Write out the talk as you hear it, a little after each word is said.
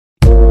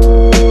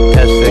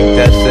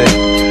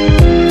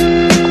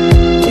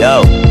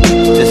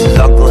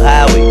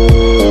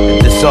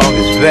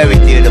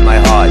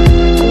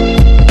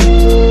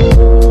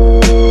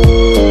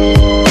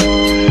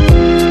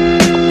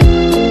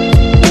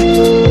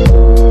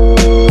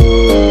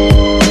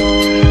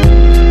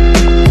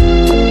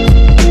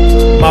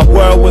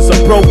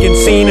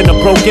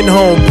broken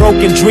home,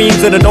 broken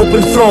dreams and an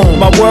open throne.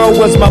 My world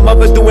was my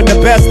mother doing the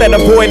best at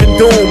avoiding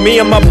doom. Me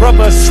and my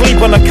brother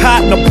asleep on a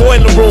cot in a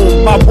boiler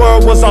room. My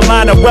world was on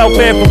line of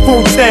welfare for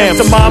food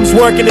stamps. Some moms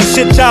working a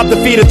shit job to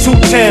feed her 2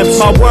 temps.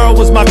 My world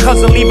was my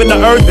cousin leaving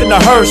the earth in a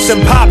hearse,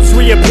 and pops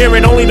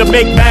reappearing only to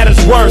make matters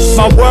worse.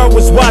 My world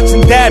was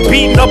watching dad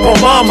beating up on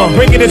mama,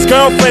 bringing his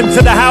girlfriend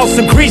to the house,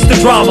 increased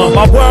the drama.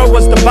 My world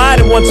was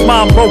divided once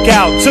mom broke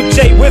out, took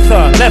Jay with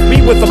her, left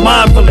me with a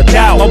mind full of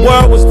doubt. My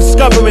world was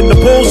discovering the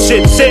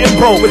bullshit, sitting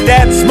broke, with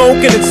dad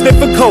smoking and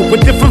sniffing coke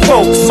with different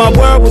folks. My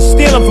world was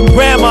stealing from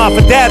grandma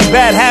for dad's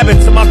bad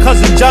habits, and my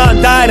cousin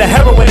John died a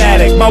heroin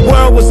addict. My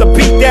world was a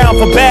beat down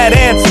for bad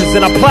answers,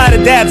 and I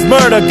plotted dad's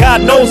murder,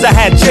 God knows I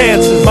had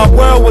chances. My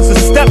world was a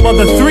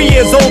stepmother 3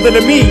 years older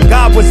than me.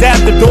 God was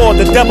at the door,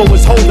 the devil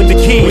was holding the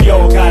key. We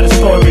all got a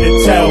story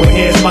to tell, and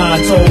here's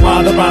mine. Told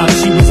mother mine,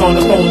 she was on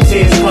the phone,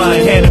 tears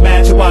crying, handing